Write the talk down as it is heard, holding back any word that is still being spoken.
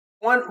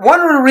One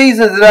of the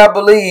reasons that I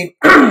believe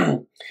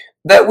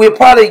that we're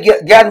probably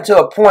gotten to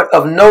a point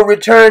of no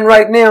return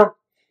right now.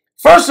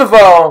 First of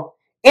all,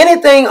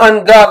 anything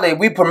ungodly,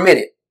 we permit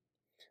it.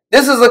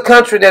 This is a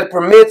country that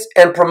permits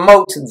and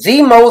promotes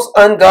the most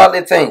ungodly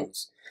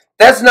things.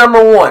 That's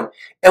number one.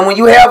 And when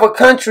you have a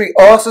country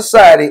or a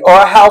society or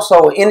a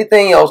household or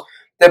anything else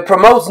that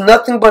promotes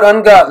nothing but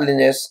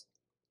ungodliness,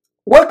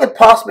 what could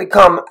possibly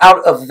come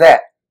out of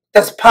that?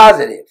 That's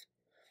positive.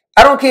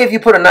 I don't care if you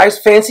put a nice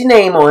fancy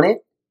name on it.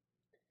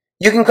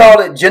 You can call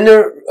it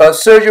gender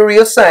surgery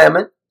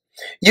assignment.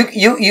 You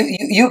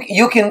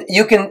can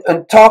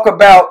talk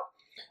about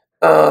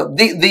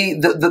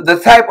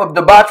the type of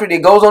debauchery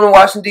that goes on in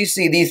Washington,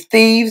 D.C. These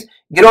thieves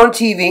get on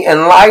TV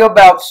and lie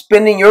about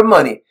spending your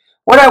money.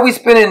 What are we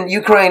spending in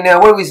Ukraine now?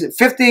 What are we,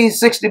 50,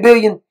 60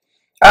 billion?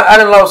 I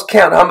done lost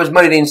count how much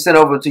money they sent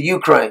over to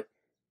Ukraine.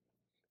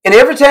 And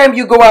every time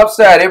you go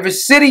outside, every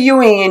city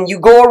you're in, you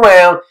go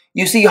around,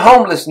 you see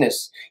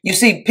homelessness. You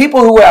see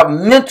people who have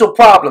mental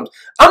problems.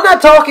 I'm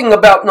not talking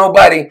about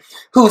nobody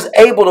who's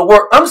able to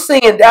work. I'm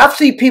saying I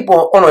see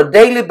people on a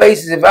daily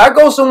basis. If I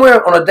go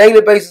somewhere on a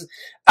daily basis,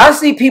 I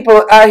see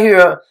people out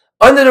here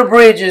under the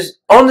bridges,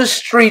 on the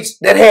streets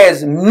that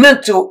has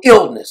mental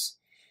illness.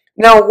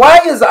 Now, why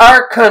is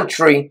our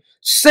country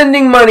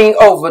sending money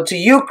over to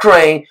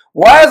Ukraine?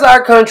 Why is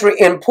our country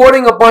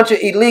importing a bunch of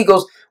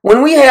illegals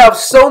when we have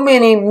so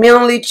many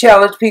mentally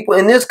challenged people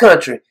in this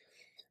country?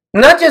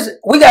 Not just,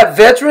 we got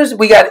veterans,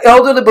 we got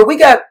elderly, but we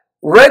got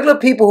regular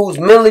people who's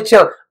mentally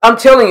challenged. I'm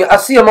telling you, I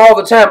see them all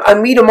the time. I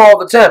meet them all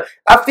the time.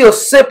 I feel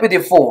sympathy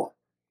for them.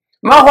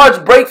 My heart's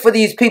break for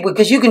these people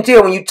because you can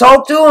tell when you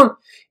talk to them,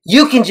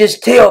 you can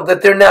just tell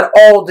that they're not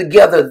all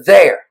together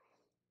there.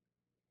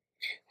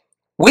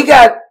 We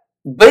got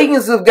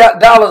billions of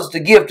dollars to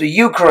give to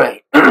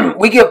Ukraine.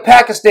 We give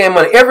Pakistan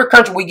money. Every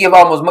country we give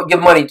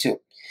money to.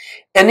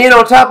 And then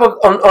on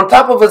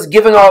top of us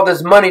giving all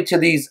this money to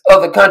these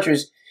other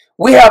countries,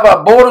 we have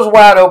our borders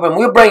wide open.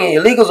 We're bringing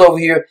illegals over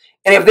here.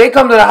 And if they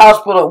come to the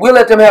hospital, we'll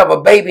let them have a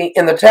baby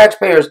and the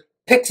taxpayers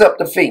picks up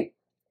the fee.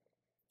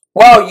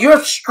 While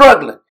you're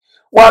struggling,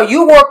 while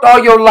you worked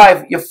all your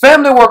life, your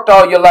family worked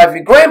all your life,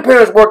 your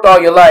grandparents worked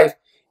all your life,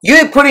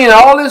 you put in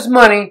all this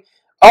money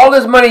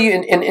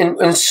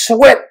in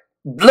sweat,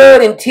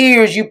 blood, and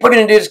tears you put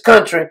into this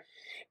country,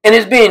 and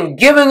it's being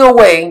given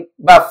away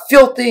by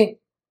filthy,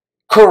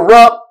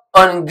 corrupt,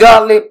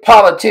 ungodly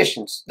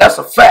politicians. That's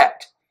a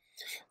fact.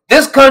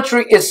 This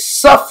country is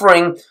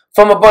suffering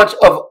from a bunch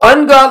of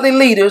ungodly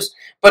leaders,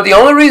 but the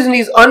only reason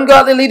these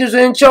ungodly leaders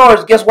are in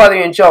charge, guess why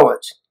they're in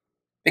charge?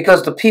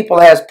 Because the people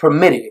has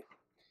permitted it.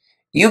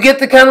 You get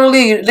the kind of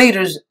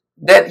leaders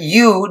that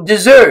you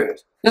deserve.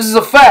 This is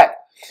a fact.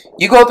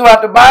 You go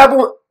throughout the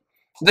Bible,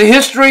 the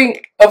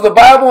history of the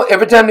Bible,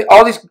 every time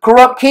all these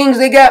corrupt kings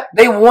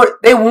they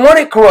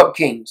wanted corrupt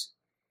kings.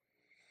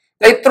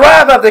 They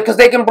thrive out there because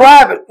they can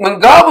bribe it. When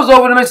God was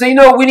over them and said, you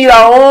know, we need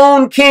our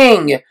own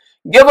king.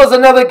 Give us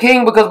another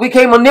king because we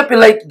can't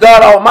manipulate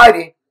God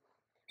Almighty.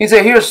 He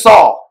said, here's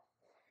Saul.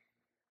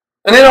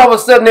 And then all of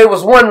a sudden they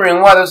was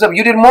wondering why they said,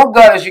 you didn't want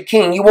God as your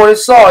king. You wanted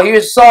Saul.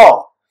 Here's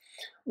Saul.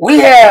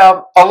 We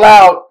have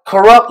allowed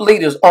corrupt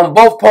leaders on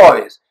both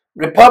parties,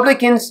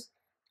 Republicans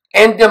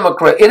and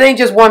Democrats. It ain't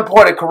just one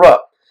party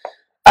corrupt.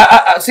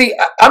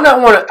 I'm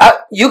not one.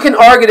 You can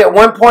argue that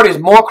one party is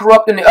more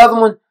corrupt than the other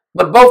one,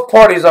 but both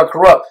parties are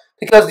corrupt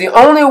because the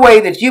only way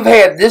that you've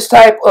had this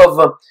type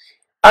of,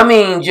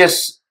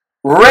 just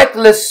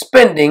reckless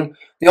spending,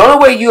 the only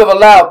way you have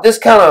allowed this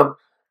kind of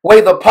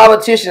way the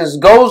politicians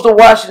goes to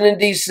Washington,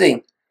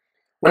 D.C.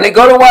 When they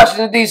go to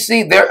Washington,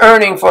 D.C., they're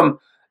earning from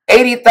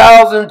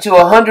 $80,000 to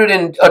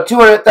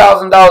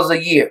 $200,000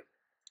 a year.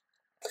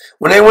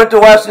 When they went to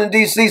Washington,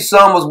 D.C.,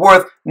 some was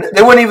worth,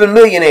 they weren't even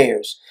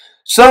millionaires.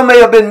 Some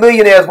may have been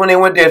millionaires when they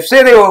went there.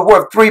 Say they were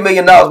worth $3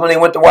 million when they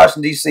went to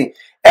Washington, D.C.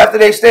 After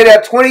they stayed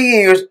there 20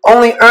 years,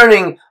 only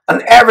earning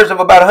an average of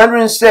about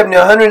 $170,000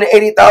 or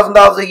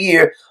 $180,000 a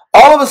year,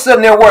 all of a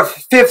sudden they're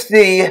worth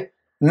 $50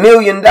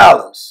 million.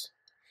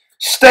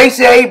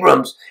 Stacey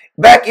Abrams,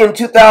 back in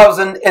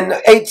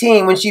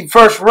 2018 when she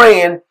first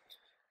ran,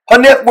 her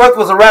net worth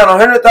was around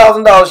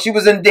 $100,000. She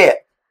was in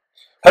debt.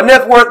 Her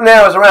net worth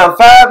now is around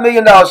 $5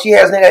 million. She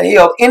hasn't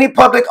held any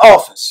public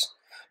office.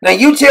 Now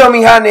you tell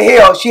me how in the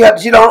hell she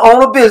don't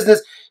own a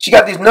business. She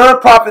got these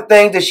non-profit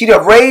things that she'd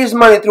have raised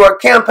money through her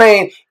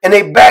campaign and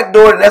they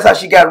backdoored and that's how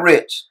she got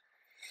rich.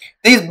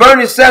 These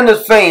Bernie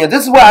Sanders fans,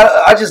 this is why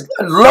I just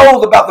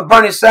loathe about the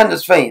Bernie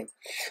Sanders fans.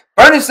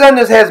 Bernie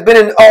Sanders has been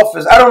in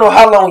office. I don't know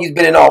how long he's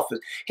been in office.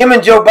 Him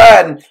and Joe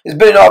Biden has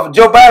been in office.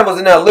 Joe Biden was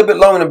in there a little bit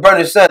longer than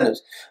Bernie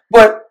Sanders.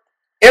 But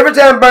every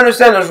time Bernie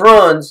Sanders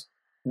runs,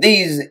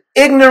 these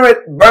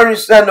ignorant Bernie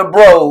Sanders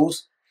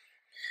bros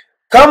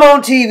come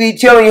on TV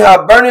telling you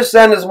how Bernie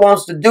Sanders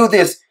wants to do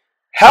this.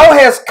 How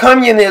has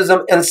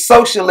communism and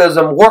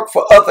socialism worked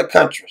for other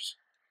countries?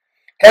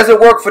 Has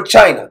it worked for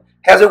China?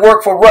 Has it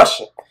worked for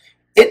Russia?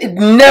 It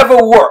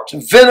never worked.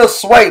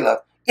 Venezuela,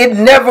 it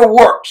never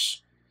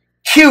works.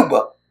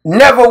 Cuba,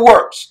 never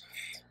works.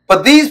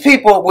 But these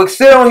people will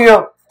sit on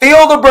here,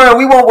 feel the burn.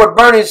 We want what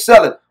Bernie's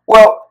selling.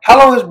 Well, how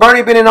long has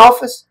Bernie been in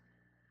office?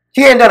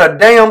 He ain't done a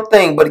damn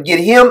thing but get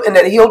him and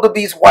that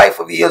Hildebeest wife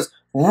of his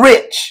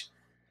rich.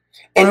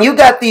 And you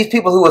got these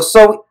people who are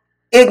so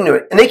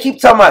ignorant, and they keep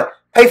talking about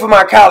pay for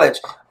my college.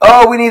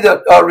 Oh, we need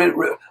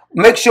to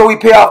make sure we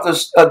pay off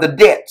the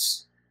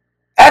debts.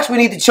 Actually,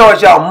 we need to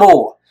charge y'all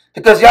more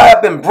because y'all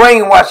have been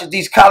brainwashed at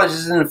these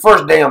colleges in the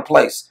first damn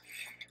place.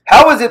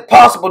 How is it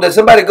possible that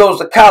somebody goes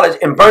to college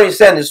and Bernie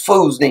Sanders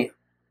fools them?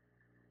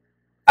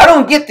 I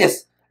don't get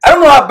this. I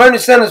don't know how Bernie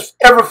Sanders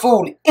ever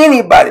fooled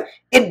anybody.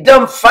 It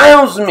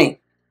dumbfounds me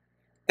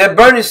that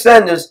Bernie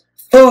Sanders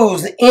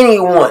fools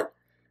anyone.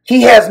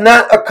 He has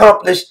not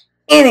accomplished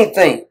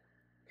anything.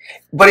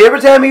 But every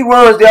time he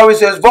runs, they always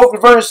says, vote for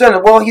Bernie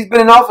Sanders. Well, he's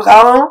been in office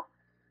how long?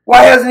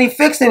 Why hasn't he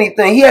fixed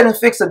anything? He hasn't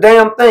fixed a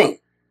damn thing.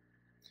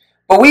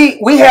 But we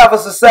have a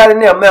society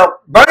now. Now,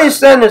 Bernie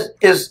Sanders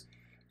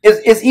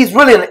he's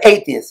really an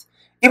atheist.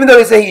 Even though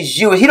they say he's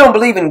Jewish, he don't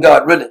believe in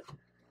God, really.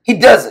 He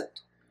doesn't.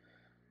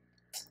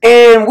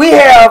 And we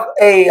have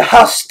a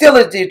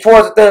hostility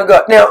towards the thing of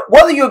God. Now,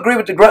 whether you agree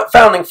with the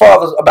founding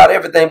fathers about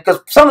everything,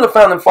 because some of the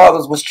founding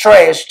fathers was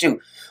trash too,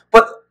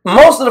 but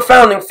most of the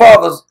founding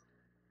fathers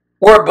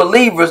were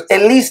believers.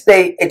 At least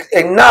they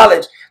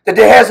acknowledge that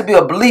there has to be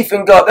a belief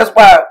in God. That's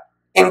why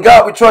in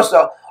God we trust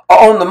our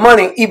own the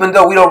money, even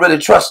though we don't really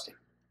trust him.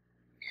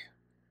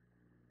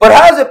 But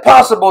how is it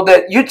possible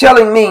that you're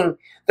telling me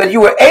that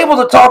you were able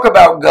to talk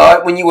about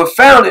God when you were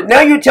founded?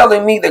 Now you're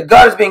telling me that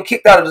God is being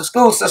kicked out of the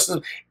school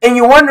system, and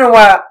you're wondering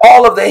why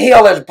all of the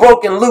hell has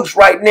broken loose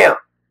right now.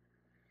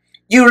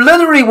 You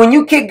literally, when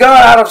you kick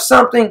God out of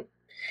something,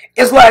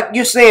 it's like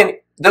you're saying,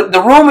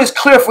 the room is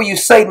clear for you,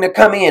 Satan, to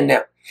come in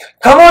now.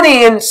 Come on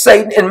in,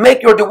 Satan, and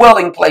make your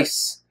dwelling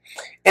place.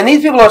 And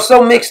these people are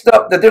so mixed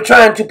up that they're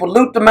trying to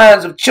pollute the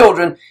minds of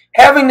children,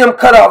 having them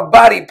cut off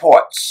body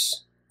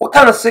parts. What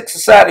kind of sick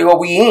society are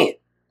we in?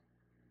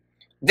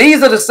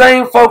 These are the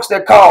same folks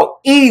that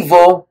call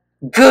evil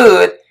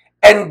good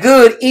and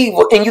good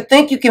evil. And you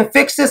think you can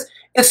fix this?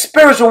 It's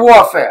spiritual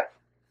warfare.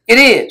 It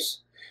is.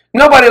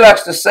 Nobody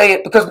likes to say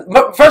it because,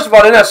 first of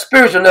all, they're not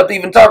spiritual enough to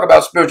even talk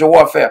about spiritual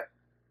warfare.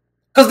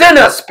 Because they're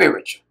not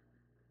spiritual.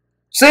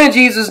 Saying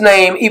Jesus'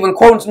 name, even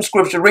quoting some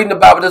scripture, reading the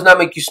Bible does not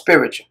make you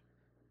spiritual.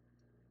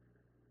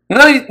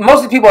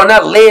 Most of the people are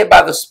not led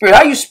by the Spirit.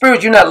 How are you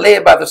spiritual? You're not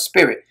led by the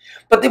Spirit.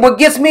 But what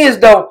gets me is,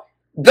 though,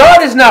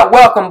 God is not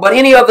welcome, but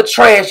any other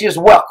trash is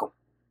welcome.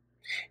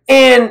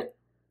 And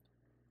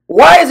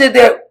why is it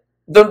that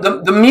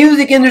the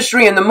music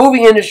industry and the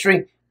movie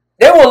industry,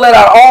 they will let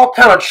out all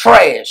kind of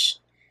trash?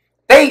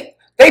 They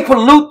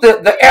pollute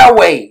the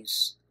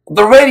airwaves,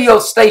 the radio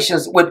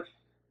stations with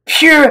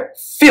pure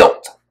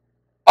filth.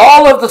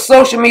 All of the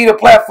social media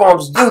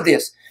platforms do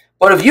this.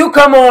 But if you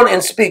come on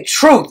and speak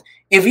truth,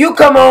 if you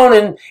come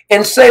on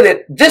and say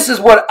that this is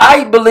what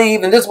I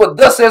believe and this is what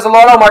thus says the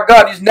Lord, oh my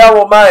God, he's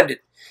narrow-minded.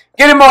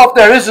 Get him off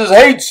there. This is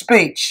hate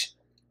speech.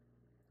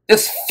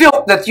 This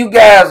filth that you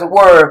guys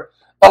were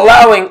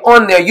allowing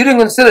on there, you didn't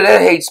consider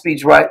that hate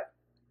speech, right?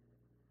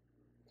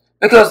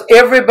 Because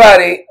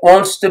everybody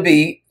wants to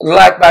be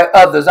liked by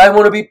others. I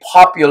want to be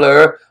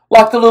popular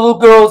like the little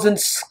girls in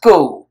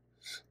school.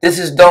 This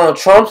is Donald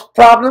Trump's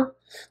problem.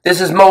 This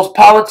is most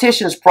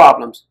politicians'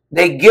 problems.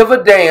 They give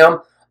a damn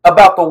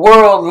about the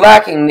world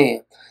lacking them.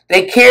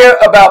 They care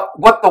about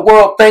what the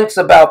world thinks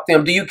about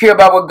them. Do you care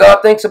about what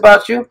God thinks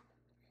about you?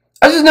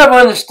 I just never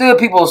understood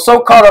people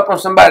so caught up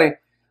on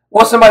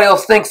what somebody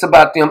else thinks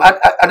about them.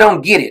 I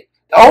don't get it.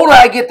 The older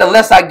I get, the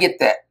less I get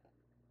that.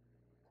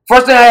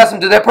 First thing I ask them,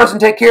 did that person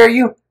take care of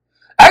you?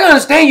 I can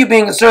understand you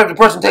being concerned if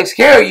the person takes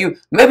care of you.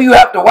 Maybe you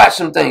have to watch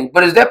some things.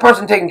 But is that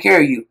person taking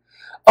care of you?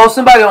 Oh,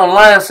 somebody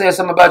online said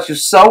something about you.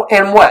 So,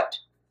 and what?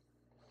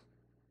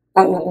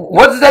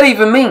 What does that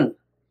even mean?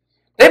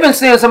 They've been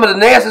saying some of the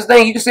nastiest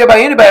things you can say about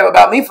anybody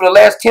about me for the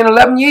last 10,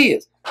 11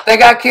 years.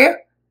 Think I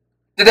care?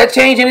 Did that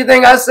change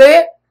anything I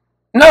said?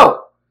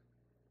 No.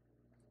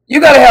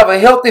 You got to have a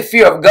healthy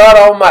fear of God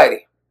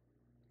Almighty.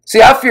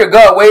 See, I fear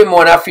God way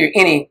more than I fear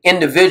any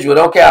individual.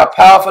 I don't care how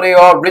powerful they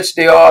are, rich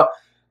they are,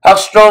 how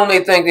strong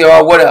they think they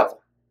are, whatever.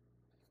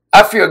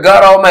 I fear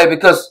God Almighty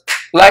because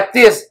like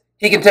this,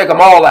 he can take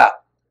them all out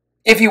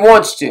if he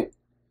wants to.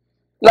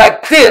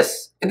 Like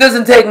this, it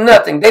doesn't take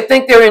nothing. They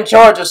think they're in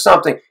charge of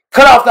something.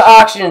 Cut off the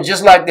oxygen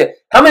just like that.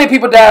 How many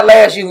people died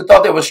last year who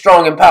thought they were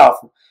strong and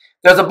powerful?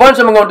 There's a bunch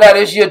of them going to die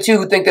this year too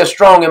who think they're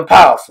strong and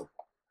powerful.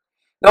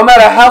 No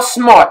matter how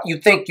smart you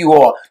think you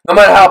are, no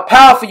matter how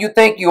powerful you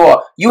think you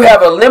are, you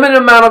have a limited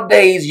amount of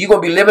days you're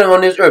going to be living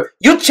on this earth.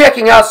 You're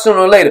checking out sooner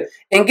or later.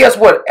 And guess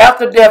what?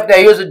 After death,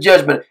 there is a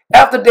judgment.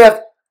 After death,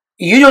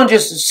 you don't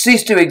just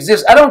cease to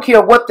exist. I don't care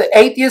what the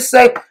atheists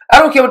say. I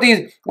don't care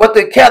what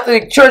the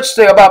Catholic Church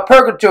say about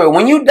purgatory.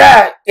 When you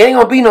die, it ain't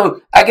going to be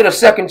no, I get a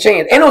second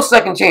chance. Ain't no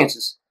second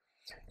chances.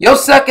 Your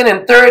second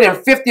and third and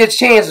 50th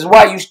chance is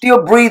why you're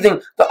still breathing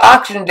the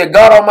oxygen that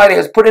God Almighty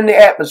has put in the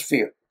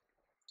atmosphere.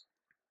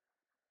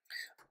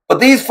 But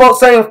these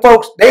same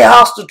folks, they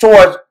hostile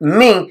towards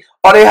me,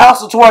 or they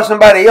hostile towards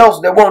somebody else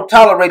that won't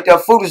tolerate their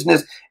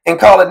foolishness and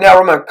call it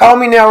narrow-minded. Call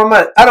me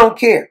narrow-minded. I don't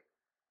care.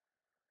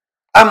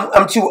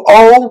 I'm too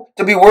old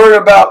to be worried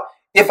about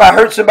if I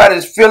hurt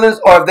somebody's feelings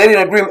or if they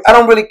didn't agree. I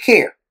don't really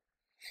care.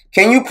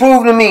 Can you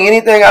prove to me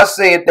anything I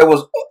said that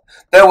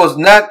was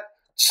not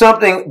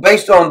something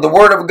based on the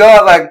word of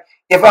God? Like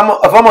if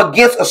I'm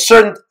against a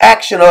certain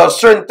action or a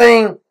certain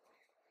thing,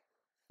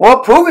 well,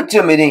 prove it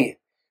to me then.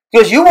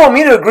 Because you want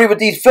me to agree with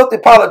these filthy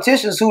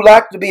politicians who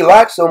like to be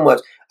liked so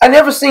much. I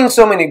never seen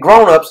so many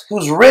grown-ups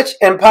who's rich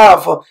and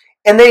powerful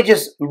and they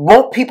just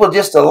want people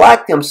just to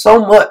like them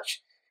so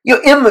much.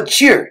 You're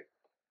immature.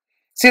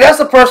 See, that's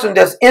a person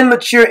that's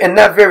immature and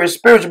not very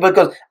spiritual,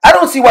 because I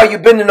don't see why you're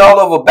bending all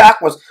over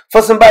backwards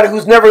for somebody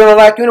who's never going to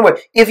like you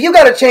anyway. If you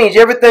got to change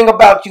everything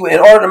about you in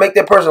order to make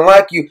that person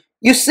like you,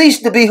 you cease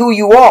to be who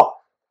you are.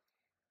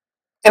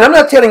 And I'm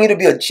not telling you to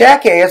be a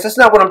jackass. That's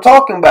not what I'm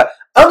talking about.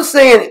 I'm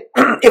saying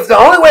if the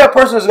only way a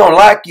person is going to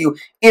like you,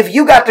 if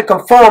you got to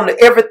conform to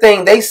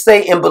everything they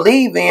say and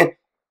believe in,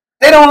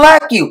 they don't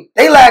like you.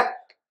 They like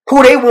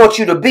who they want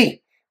you to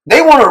be. They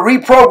want to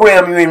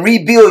reprogram you and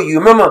rebuild you.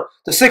 Remember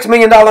the $6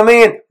 million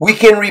man? We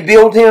can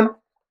rebuild him.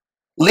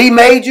 Lee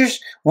Majors,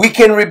 we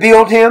can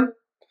rebuild him.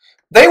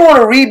 They want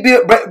to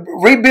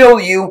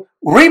rebuild you,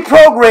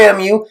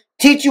 reprogram you,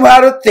 teach you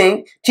how to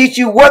think, teach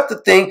you what to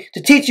think,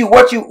 to teach you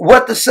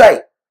what to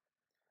say.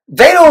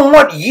 They don't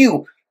want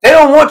you. They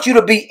don't want you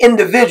to be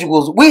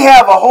individuals. We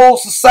have a whole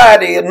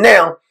society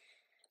now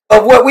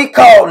of what we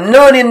call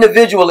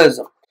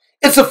non-individualism.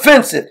 It's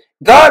offensive.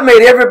 God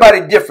made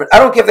everybody different. I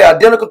don't care if they're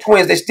identical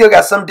twins. They still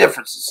got some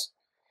differences.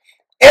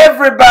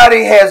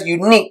 Everybody has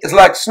unique. It's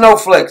like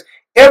snowflakes.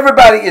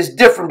 Everybody is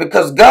different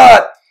because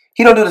God,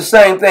 he don't do the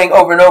same thing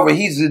over and over.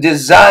 He's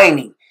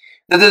designing.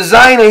 The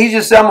designer, he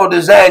just said, I'm going to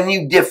design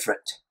you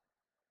different.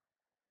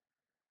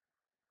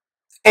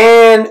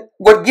 And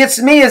what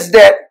gets me is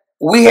that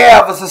we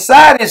have a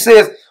society that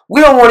says we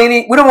don't want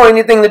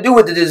anything to do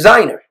with the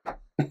designer.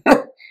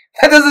 That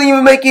doesn't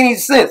even make any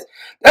sense.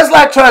 That's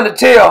like trying to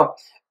tell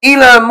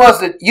Elon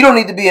Musk that you don't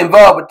need to be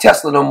involved with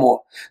Tesla no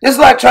more. It's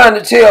like trying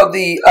to tell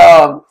the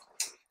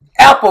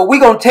Apple, we're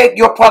going to take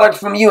your products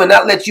from you and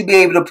not let you be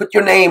able to put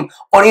your name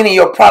on any of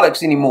your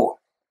products anymore.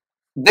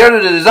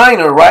 They're the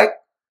designer, right?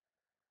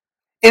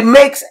 It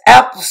makes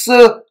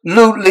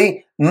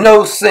absolutely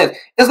no sense.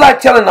 It's like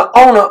telling the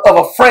owner of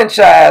a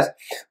franchise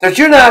that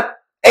you're not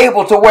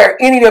able to wear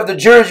any of the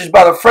jerseys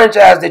by the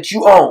franchise that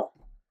you own.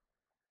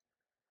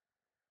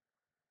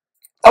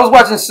 I was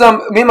watching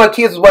me and my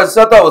kids was watching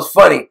something I thought was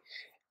funny.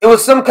 It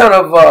was some kind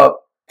of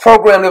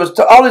program that was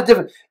all this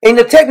different. And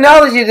the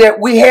technology that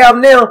we have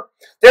now,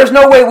 there's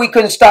no way we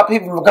couldn't stop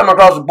people from coming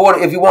across the border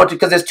if you want to,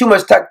 because there's too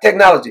much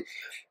technology.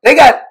 They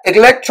got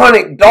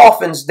electronic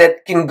dolphins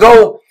that can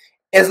go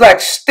as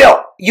like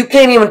stealth. You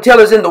can't even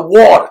tell it's in the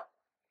water.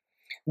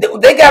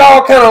 They got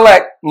all kind of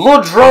like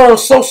little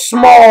drones so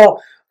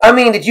small, I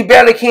mean, that you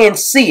barely can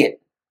see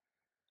it.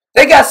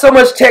 They got so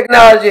much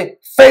technology,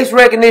 face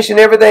recognition,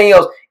 everything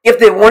else. If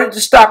they wanted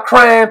to stop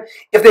crime,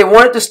 if they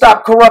wanted to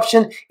stop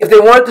corruption, if they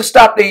wanted to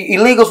stop the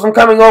illegals from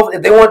coming over,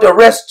 if they wanted to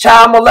arrest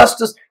child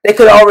molesters, they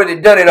could have already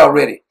done it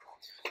already.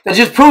 That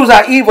just proves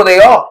how evil they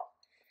are.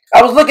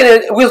 We was looking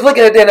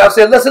at that and I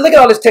said, listen, look at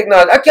all this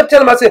technology. I kept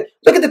telling them, I said,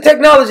 look at the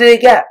technology they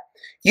got.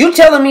 You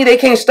telling me they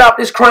can't stop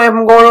this crime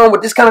from going on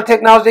with this kind of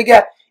technology they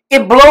got?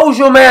 It blows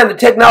your mind, the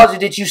technology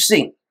that you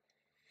see.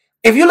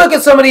 If you look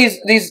at some of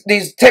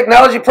these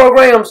technology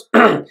programs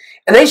and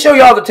they show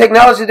you all the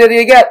technology that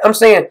they got, I'm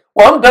saying,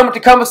 well, I'm done with the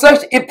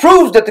conversation. It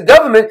proves that the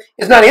government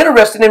is not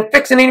interested in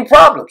fixing any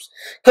problems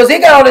because they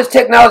got all this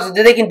technology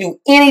that they can do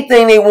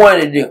anything they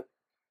wanted to do.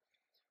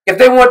 If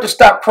they want to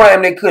stop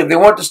crime, they could. If they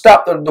want to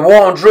stop the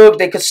war on drugs,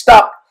 they could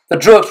stop the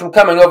drugs from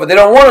coming over. They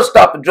don't want to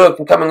stop the drugs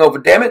from coming over,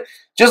 damn it.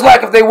 Just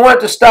like if they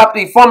wanted to stop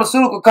the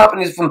pharmaceutical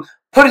companies from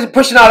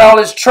pushing out all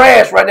this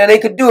trash right now, they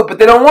could do it, but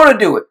they don't want to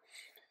do it.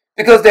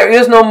 Because there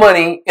is no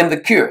money in the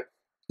cure.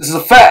 This is a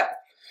fact.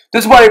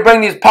 This is why they bring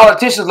these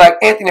politicians like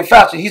Anthony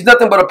Fauci. He's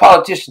nothing but a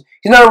politician.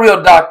 He's not a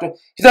real doctor.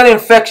 He's not an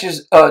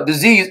infectious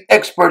disease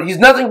expert. He's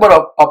nothing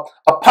but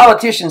a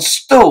politician's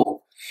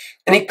stool.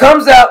 And he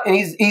comes out and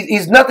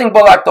he's nothing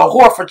but like the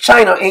whore for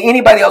China and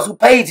anybody else who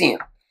pays him.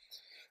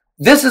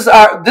 This is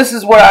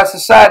what our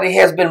society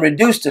has been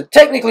reduced to.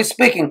 Technically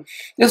speaking,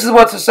 this is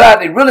what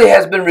society really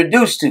has been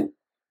reduced to.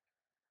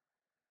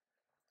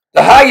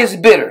 The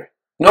highest bidder.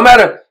 No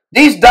matter.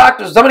 These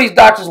doctors, some of these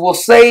doctors will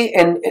say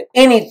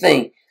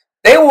anything.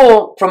 They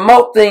will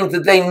promote things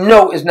that they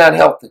know is not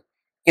healthy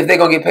if they're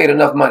going to get paid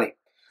enough money.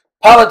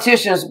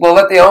 Politicians will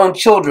let their own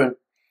children,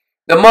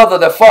 their mother,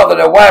 their father,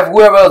 their wife,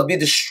 whoever else be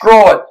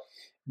destroyed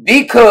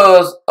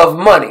because of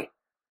money.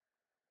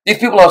 These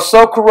people are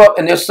so corrupt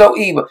and they're so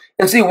evil.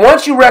 And see,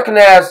 once you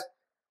recognize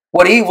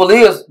what evil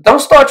is, don't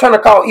start trying to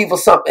call evil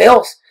something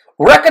else.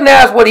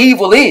 Recognize what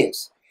evil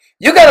is.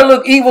 You got to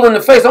look evil in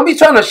the face. Don't be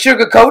trying to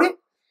sugarcoat it.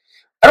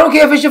 I don't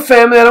care if it's your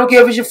family. I don't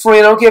care if it's your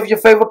friend. I don't care if it's your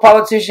favorite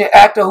politician,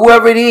 actor,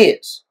 whoever it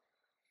is.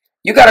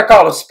 You got to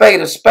call a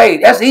spade a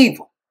spade. That's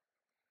evil.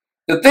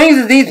 The things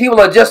that these people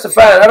are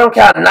justifying, I don't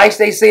care how nice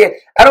they say it.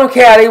 I don't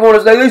care how they want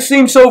to say, they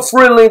seem so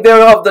friendly,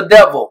 they're of the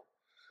devil.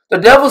 The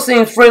devil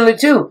seems friendly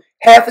too.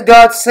 Hath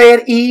God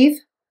said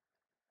Eve?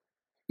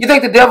 You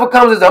think the devil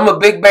comes as, I'm a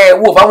big bad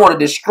wolf, I want to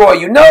destroy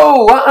you.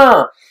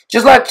 No,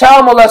 Just like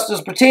child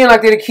molesters pretend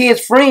like they're the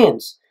kids'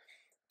 friends.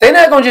 They're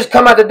not going to just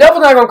come out. The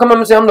devil's not going to come up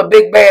and say, I'm the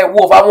big bad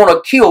wolf, I want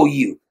to kill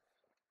you.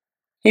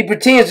 He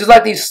pretends, just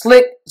like these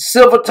slick,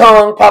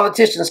 silver-tongued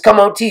politicians come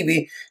on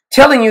TV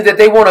telling you that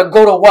they want to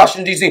go to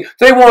Washington, D.C.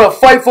 They want to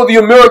fight for the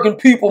American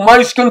people,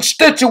 my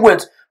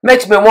constituents.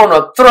 Makes me want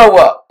to throw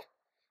up.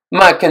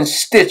 My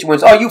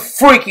constituents. Are you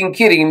freaking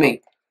kidding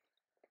me?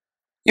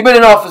 You've been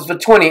in office for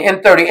 20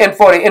 and 30 and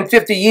 40 and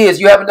 50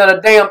 years. You haven't done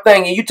a damn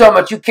thing. And you talking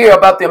about you care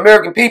about the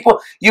American people.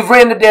 You've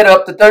ran the debt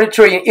up to 30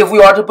 trillion if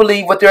we are to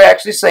believe what they're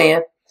actually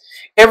saying.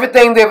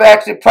 Everything they've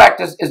actually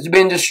practiced is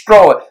being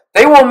destroyed.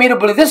 They want me to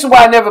believe. This is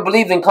why I never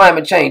believed in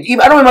climate change.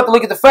 I don't even have to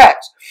look at the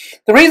facts.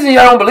 The reason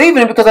I don't believe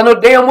in it is because I know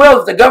damn well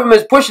that the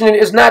government is pushing it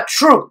is not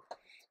true.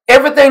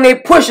 Everything they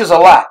push is a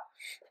lie.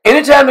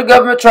 Anytime the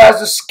government tries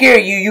to scare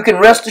you, you can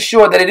rest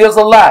assured that it is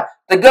a lie.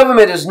 The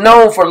government is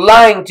known for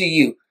lying to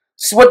you.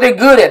 It's what they're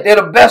good at. They're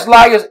the best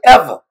liars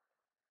ever.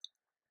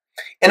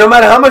 And no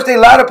matter how much they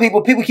lie to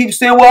people, people keep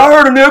saying, well, I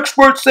heard an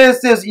expert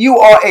says this. You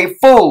are a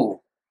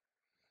fool.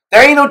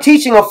 There ain't no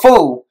teaching a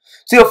fool.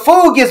 See, a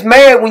fool gets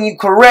mad when you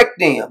correct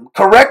them.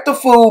 Correct a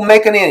fool,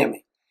 make an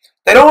enemy.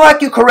 They don't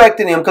like you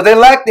correcting them because they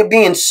like them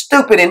being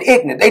stupid and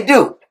ignorant. They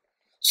do.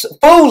 So,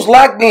 fools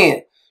like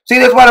being. See,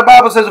 that's why the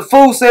Bible says a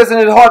fool says in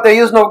his heart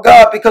there is no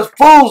God, because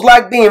fools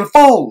like being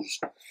fools.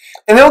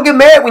 And they'll get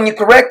mad when you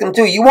correct them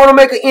too. You want to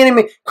make an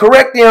enemy,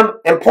 correct them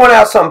and point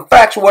out some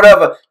facts or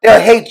whatever. They'll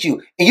hate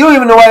you. And you don't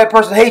even know why that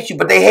person hates you,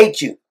 but they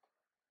hate you.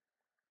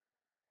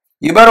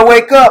 You better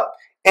wake up.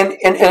 And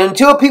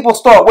until people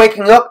start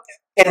waking up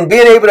and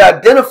being able to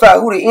identify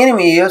who the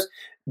enemy is,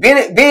 being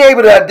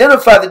able to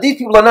identify that these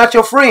people are not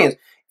your friends.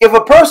 If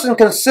a person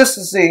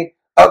consistently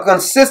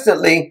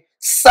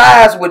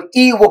sides with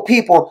evil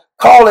people,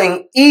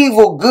 calling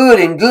evil good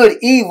and good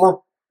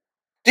evil,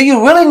 do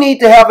you really need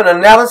to have an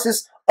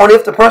analysis on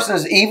if the person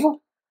is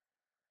evil?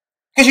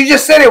 Because you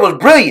just said it was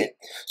brilliant.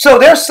 So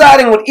they're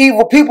siding with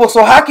evil people.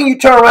 So how can you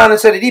turn around and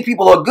say that these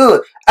people are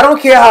good? I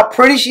don't care how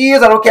pretty she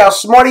is. I don't care how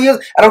smart he is.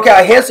 I don't care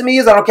how handsome he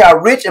is. I don't care how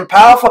rich and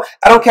powerful.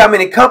 I don't care how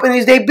many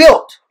companies they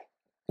built.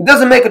 It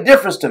doesn't make a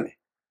difference to me.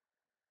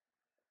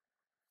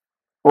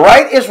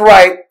 Right is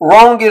right.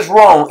 Wrong is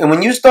wrong. And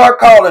when you start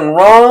calling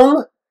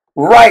wrong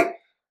right,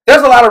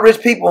 there's a lot of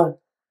rich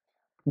people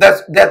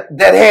that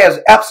has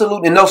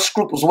absolutely no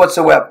scruples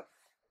whatsoever.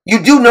 You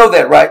do know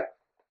that, right?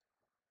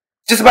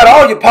 Just about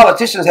all your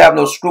politicians have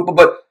no scruple,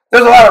 but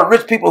there's a lot of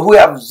rich people who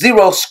have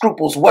zero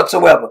scruples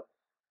whatsoever.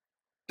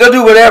 They'll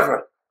do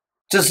whatever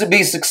to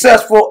be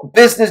successful,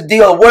 business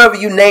deal, whatever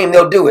you name,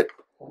 they'll do it.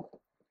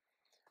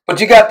 But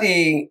you got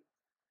the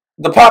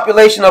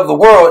population of the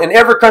world in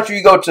every country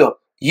you go to,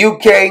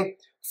 UK,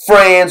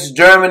 France,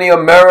 Germany,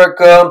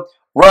 America,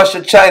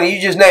 Russia, China, you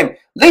just name it.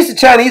 At least the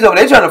Chinese over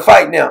there, they're trying to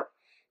fight now.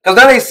 Because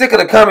now they're sick of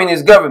the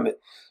communist government.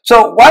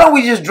 So why don't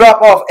we just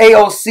drop off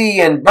AOC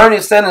and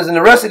Bernie Sanders and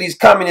the rest of these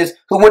communists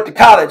who went to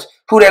college,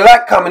 who they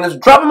like communists,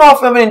 drop them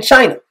off in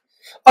China.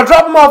 Or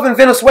drop them off in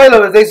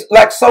Venezuela if they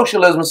like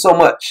socialism so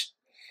much.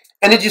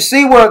 And did you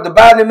see where the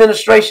Biden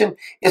administration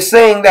is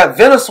saying that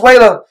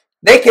Venezuela,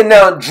 they can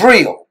now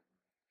drill?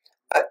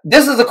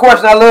 This is a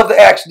question I love to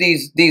ask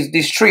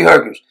these tree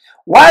huggers.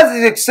 Why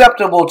is it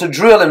acceptable to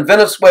drill in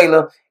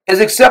Venezuela? It's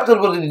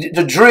acceptable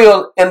to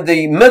drill in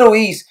the Middle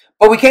East,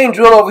 but we can't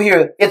drill over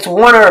here. It's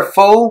one earth,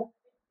 fool.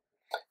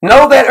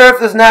 Know that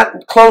Earth is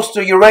not close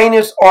to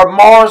Uranus or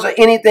Mars or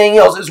anything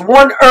else. It's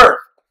one Earth.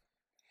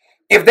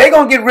 If they're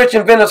going to get rich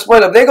in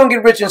Venezuela, if they're going to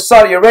get rich in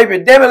Saudi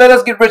Arabia, damn it, let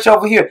us get rich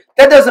over here.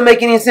 That doesn't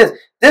make any sense.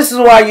 This is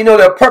why you know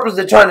their purpose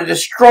is trying to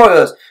destroy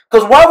us.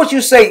 Because why would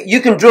you say you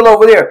can drill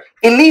over there?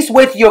 At least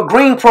wait till your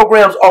green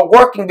programs are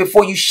working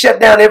before you shut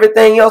down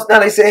everything else. Now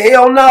they say,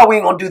 hell no, we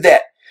ain't going to do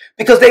that.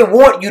 Because they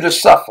want you to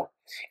suffer.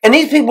 And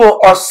these people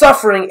are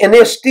suffering and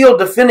they're still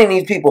defending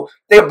these people.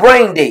 They're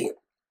brain dead.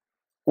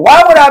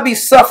 Why would I be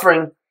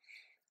suffering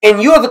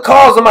and you're the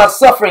cause of my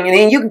suffering? And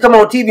then you can come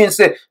on TV and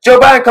say, Joe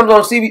Biden comes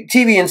on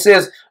TV and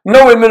says,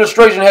 no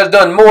administration has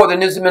done more than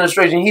this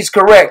administration. He's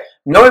correct.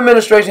 No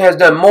administration has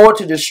done more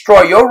to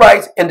destroy your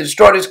rights and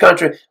destroy this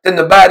country than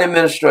the Biden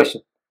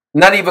administration.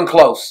 Not even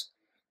close.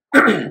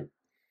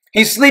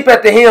 He sleep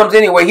at the helms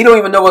anyway. He don't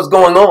even know what's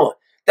going on.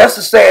 That's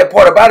the sad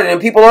part about it.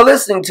 And people are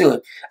listening to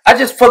it.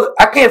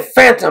 I can't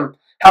fathom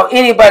how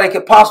anybody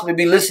could possibly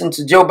be listening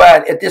to Joe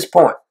Biden at this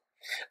point.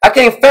 I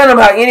can't fathom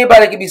how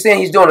anybody could be saying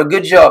he's doing a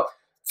good job.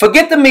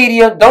 Forget the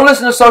media. Don't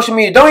listen to social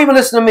media. Don't even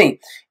listen to me.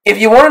 If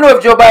you want to know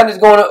if Joe Biden is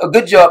doing a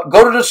good job,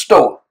 go to the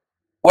store.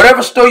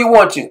 Whatever store you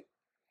want to.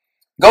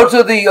 Go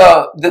to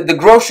the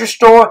grocery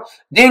store.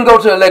 Then go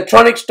to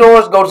electronic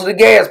stores. Go to the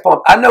gas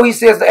pump. I know he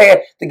says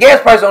the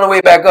gas price is on the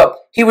way back up.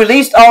 He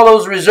released all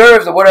those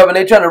reserves or whatever, and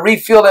they're trying to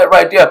refill that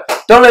right there.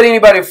 Don't let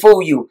anybody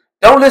fool you.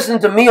 Don't listen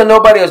to me or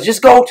nobody else.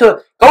 Just go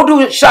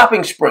do a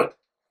shopping spree.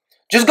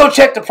 Just go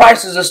check the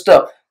prices of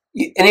stuff.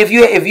 And if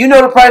you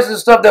know the prices of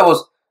stuff that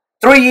was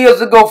 3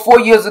 years ago, 4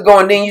 years ago,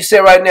 and then you say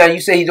right now,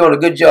 you say he's doing a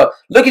good job.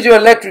 Look at your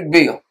electric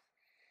bill.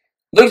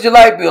 Look at your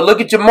light bill.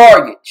 Look at your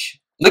mortgage.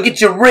 Look at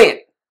your rent.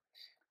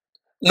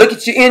 Look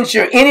at your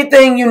insurance.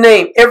 Anything you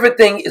name,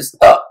 everything is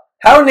up.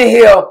 How in the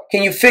hell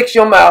can you fix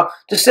your mouth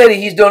to say that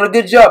he's doing a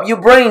good job?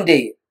 You're brain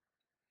dead.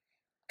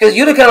 Because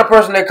you're the kind of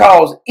person that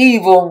calls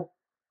evil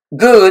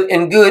good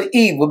and good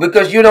evil,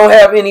 because you don't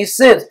have any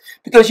sense.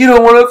 Because you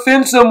don't want to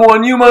offend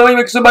someone. You might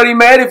make somebody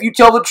mad if you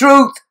tell the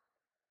truth.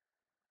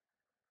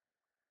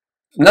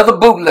 Another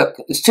bootlicker.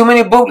 There's too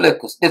many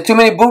bootlickers. There's too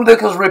many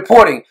bootlickers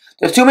reporting.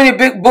 There's too many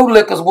big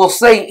bootlickers will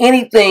say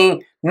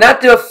anything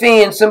not to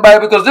offend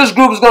somebody because this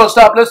group is going to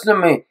stop listening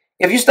to me.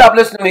 If you stop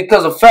listening to me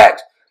because of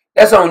facts,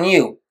 that's on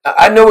you.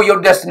 I know where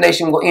your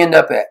destination will end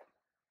up at.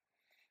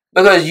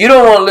 Because you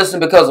don't want to listen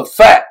because of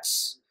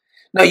facts.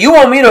 Now, you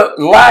want me to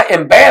lie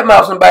and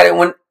badmouth somebody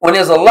when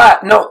there's a lie.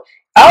 No,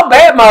 I'll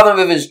badmouth them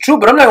if it's true,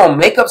 but I'm not going to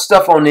make up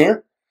stuff on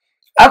them.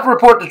 I can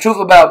report the truth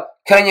about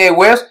Kanye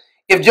West.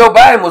 If Joe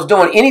Biden was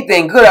doing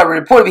anything good, I would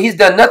report it, but he's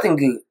done nothing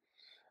good.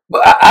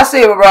 But I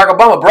say about Barack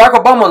Obama. Barack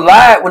Obama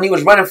lied when he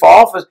was running for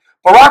office.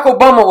 Barack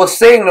Obama was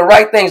saying the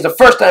right things the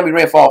first time he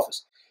ran for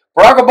office.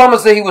 Barack Obama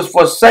said he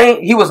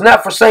was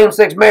not for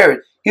same-sex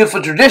marriage. He was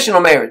for traditional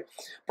marriage.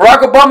 Barack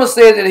Obama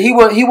said that he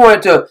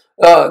wanted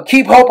to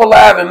keep hope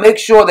alive and make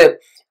sure that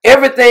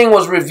everything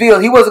was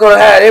revealed. He wasn't going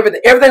to hide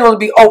everything. Everything was going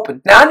to be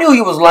open. Now, I knew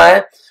he was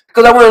lying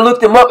because I went and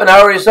looked him up and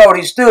I already saw what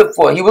he stood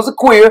for. He was a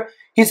queer.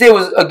 He said he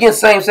was against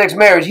same-sex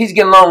marriage. He's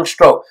getting long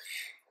stroke.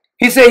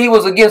 He said he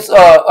was against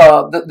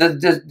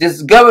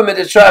this government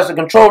that tries to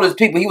control his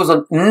people. He was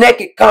a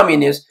naked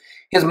communist.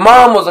 His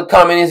mom was a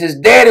communist. His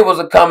daddy was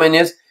a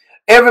communist.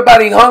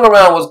 Everybody he hung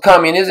around was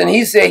communists. And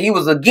he said he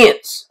was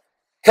against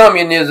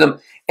communism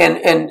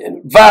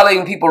and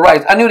violating people's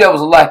rights. I knew that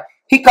was a lie.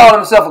 He called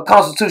himself a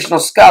constitutional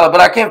scholar,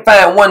 but I can't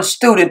find one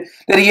student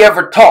that he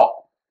ever taught.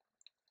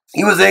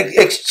 He was an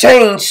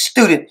exchange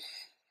student.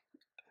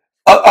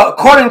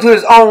 According to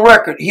his own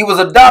record, he was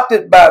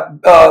adopted by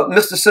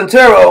Mr.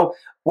 Santero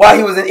while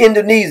he was in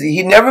Indonesia.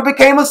 He never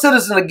became a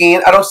citizen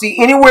again. I don't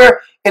see anywhere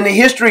in the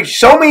history,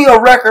 show me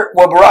a record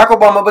where Barack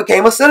Obama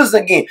became a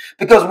citizen again.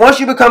 Because once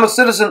you become a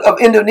citizen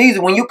of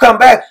Indonesia, when you come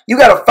back, you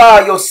got to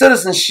file your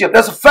citizenship.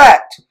 That's a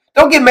fact.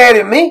 Don't get mad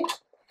at me.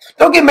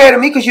 Don't get mad at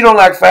me because you don't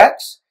like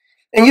facts.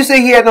 And you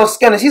say he had no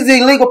scandals. He's the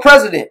illegal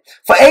president.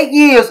 For 8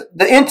 years,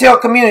 the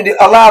intel community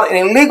allowed an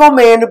illegal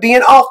man to be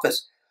in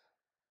office.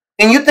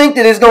 And you think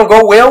that it's going to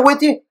go well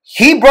with you?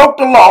 He broke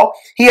the law.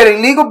 He had a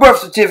legal birth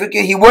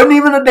certificate. He wasn't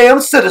even a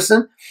damn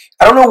citizen.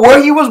 I don't know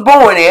where he was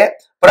born at,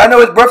 but I know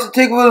his birth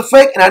certificate was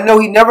fake, and I know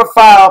he never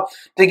filed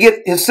to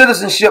get his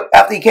citizenship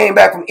after he came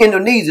back from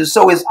Indonesia.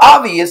 So it's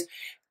obvious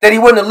that he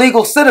wasn't a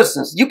legal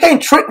citizen. You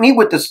can't trick me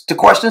with the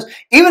questions.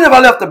 Even if I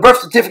left the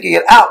birth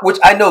certificate out, which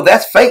I know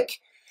that's fake.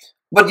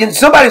 But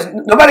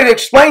nobody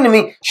explained to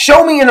me,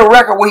 show me in the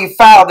record where he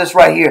filed this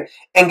right here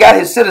and got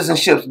his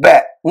citizenships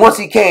back once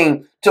he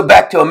came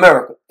back to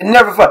America. It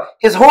never filed.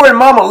 His horrid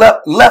mama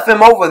left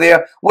him over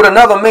there with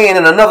another man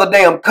in another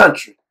damn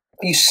country.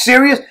 Are you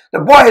serious? The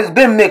boy has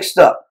been mixed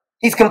up.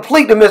 He's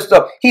completely mixed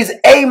up. He's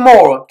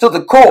amoral to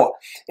the core.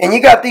 And you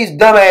got these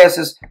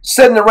dumbasses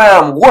sitting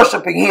around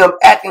worshiping him,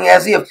 acting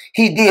as if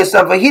he did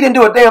something. He didn't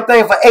do a damn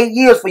thing for 8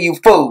 years for you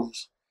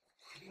fools.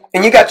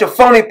 And you got your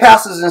phony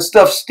pastors and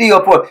stuff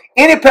still for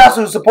any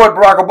pastor who support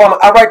Barack Obama.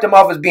 I write them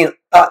off as being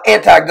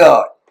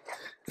anti-God.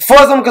 As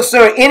far as I'm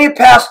concerned, any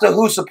pastor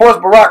who supports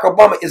Barack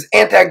Obama is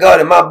anti-God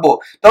in my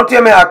book. Don't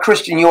tell me how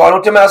Christian you are.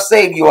 Don't tell me how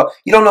saved you are.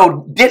 You don't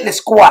know diddly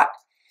squat.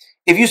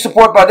 If you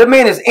support Barack, that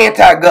man is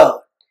anti-God.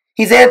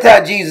 He's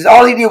anti-Jesus.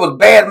 All he did was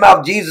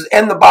badmouth Jesus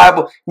and the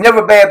Bible.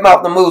 Never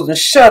badmouth the Muslims.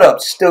 Shut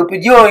up,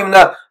 stupid. You don't even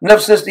have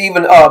enough sense to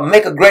even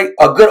make a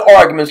good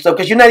argument stuff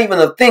because you're not even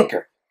a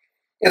thinker.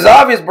 It's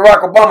obvious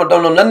Barack Obama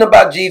don't know nothing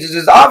about Jesus.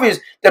 It's obvious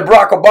that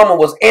Barack Obama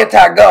was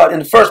anti-God in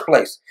the first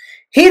place.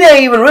 He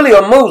ain't even really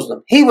a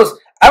Muslim. He was,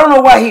 I don't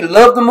know why he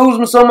loved the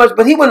Muslims so much,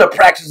 but he wasn't a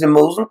practicing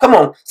Muslim. Come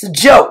on, it's a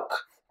joke.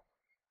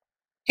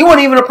 He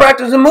wasn't even a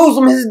practicing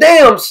Muslim his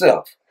damn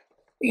self.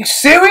 Are you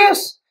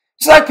serious?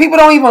 It's like people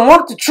don't even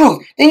want the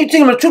truth. Then you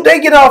tell them the truth,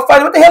 they get all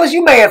fighting. What the hell is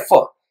you mad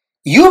for?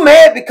 You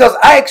mad because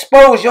I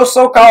exposed your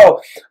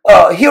so-called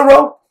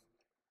hero?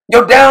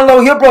 Your down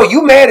low here, bro,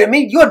 you mad at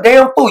me? You a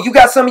damn fool. You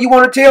got something you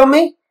want to tell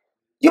me?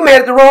 You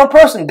mad at the wrong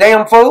person,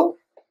 damn fool.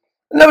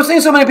 I've never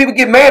seen so many people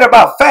get mad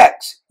about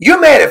facts.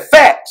 You're mad at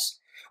facts.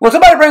 When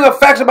somebody bring up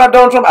facts about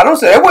Donald Trump, I don't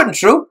say that wasn't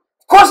true.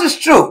 Of course it's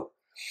true.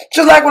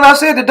 Just like when I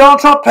said that Donald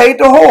Trump paid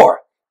the whore,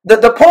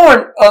 the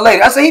porn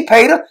lady. I said he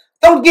paid her.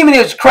 Don't give me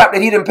this crap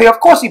that he didn't pay. Of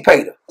course he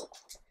paid her.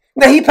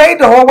 Now he paid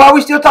the whore. Why are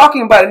we still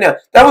talking about it now?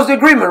 That was the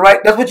agreement,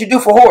 right? That's what you do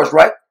for whores,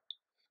 right?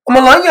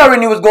 Well, Melania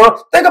already knew what was going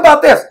on. Think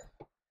about this.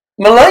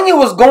 Melania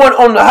was going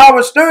on the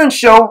Howard Stern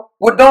show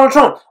with Donald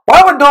Trump.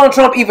 Why would Donald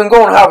Trump even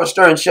go on Howard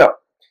Stern's show?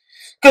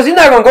 Because he's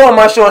not going to go on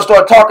my show and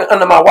start talking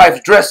under my wife's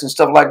dress and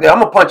stuff like that. I'm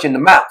going to punch you in the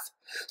mouth.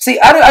 See,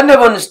 I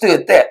never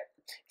understood that.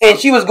 And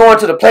she was going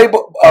to the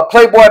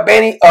Playboy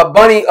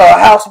Bunny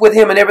house with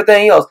him and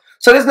everything else.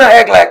 So let's not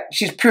act like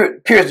she's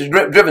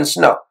driven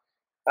snow.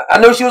 I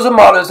know she was a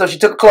model, so she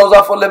took her clothes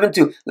off for a living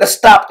too. Let's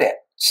stop that.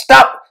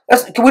 Stop.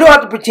 We don't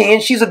have to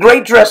pretend. She's a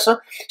great dresser.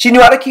 She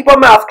knew how to keep her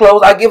mouth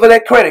closed. I give her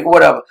that credit,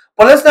 whatever.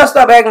 Well, let's not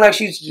stop acting like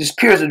she's just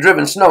pure as a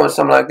driven snow or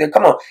something like that.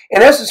 Come on.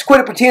 And let's just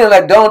quit pretending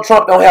like Donald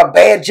Trump don't have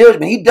bad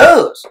judgment. He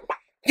does.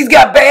 He's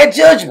got bad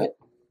judgment.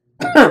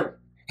 That's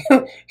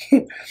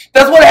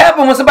what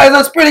happened when somebody's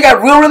unspirited. He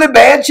got really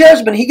bad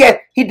judgment.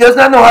 He does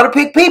not know how to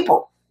pick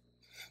people.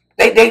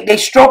 They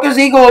stroke his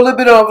ego a little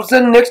bit. All of a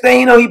sudden, next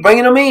thing you know, he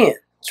bringing them in.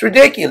 It's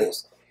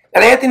ridiculous.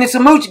 And Anthony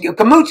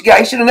Camucci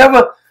guy, he should have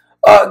never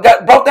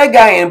brought that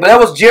guy in. But that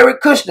was Jared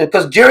Kushner,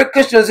 because Jared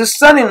Kushner is his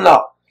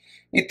son-in-law.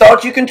 You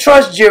thought you can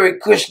trust Jared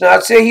Kushner.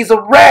 I'd say he's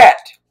a rat.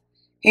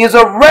 He is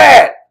a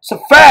rat. It's a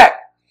fact.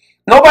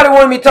 Nobody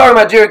wanted me talking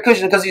about Jared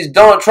Kushner because he's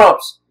Donald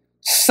Trump's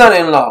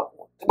son-in-law.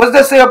 What does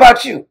that say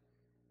about you?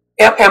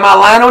 Am I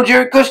lying on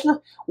Jared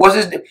Kushner? Was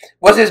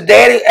his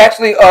daddy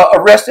actually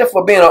arrested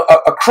for being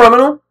a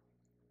criminal?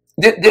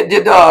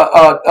 Did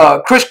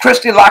Chris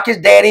Christie lock his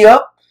daddy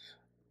up?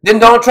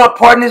 Didn't Donald Trump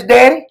pardon his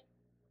daddy?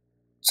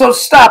 So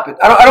stop it.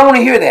 I don't want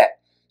to hear that.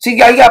 See, he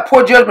got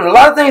poor judgment. A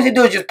lot of things he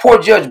do is just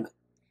poor judgment.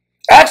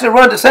 Actually,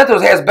 Ron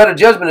DeSantis has better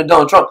judgment than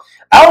Donald Trump.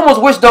 I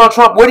almost wish Donald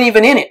Trump wasn't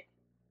even in it.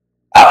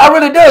 I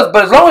really does.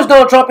 But as long as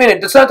Donald Trump in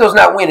it, DeSantis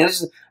not winning.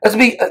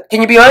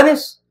 Can you be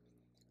honest?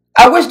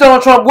 I wish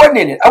Donald Trump wasn't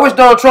in it. I wish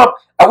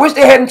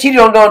they hadn't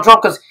cheated on Donald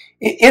Trump, because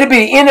it'd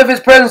be the end of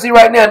his presidency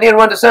right now, and then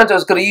Ron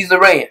DeSantis could have easily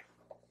ran.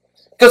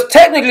 Because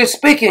technically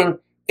speaking,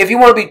 if you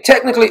want to be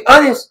technically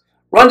honest,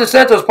 Ron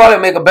DeSantis probably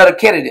make a better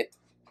candidate.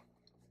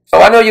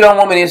 Oh, I know you don't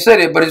want me to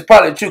say that, but it's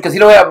probably true, because he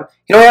don't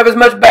have as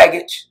much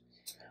baggage.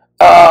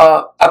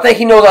 I think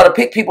he knows how to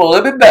pick people a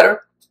little bit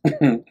better.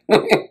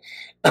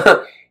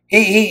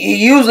 he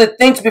usually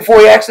thinks before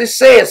he actually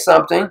says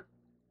something.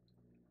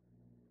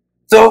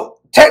 So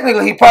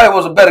technically, he probably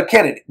was a better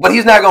candidate, but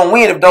he's not going to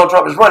win if Donald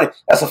Trump is running.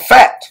 That's a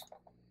fact.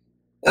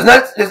 I'm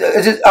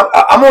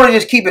going to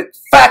just keep it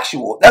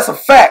factual. That's a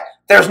fact.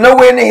 There's no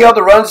way in the hell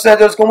that Ron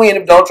DeSantis can win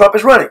if Donald Trump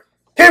is running.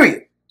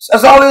 Period.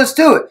 That's all there is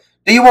to it.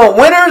 Do you want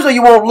winners or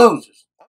you want losers?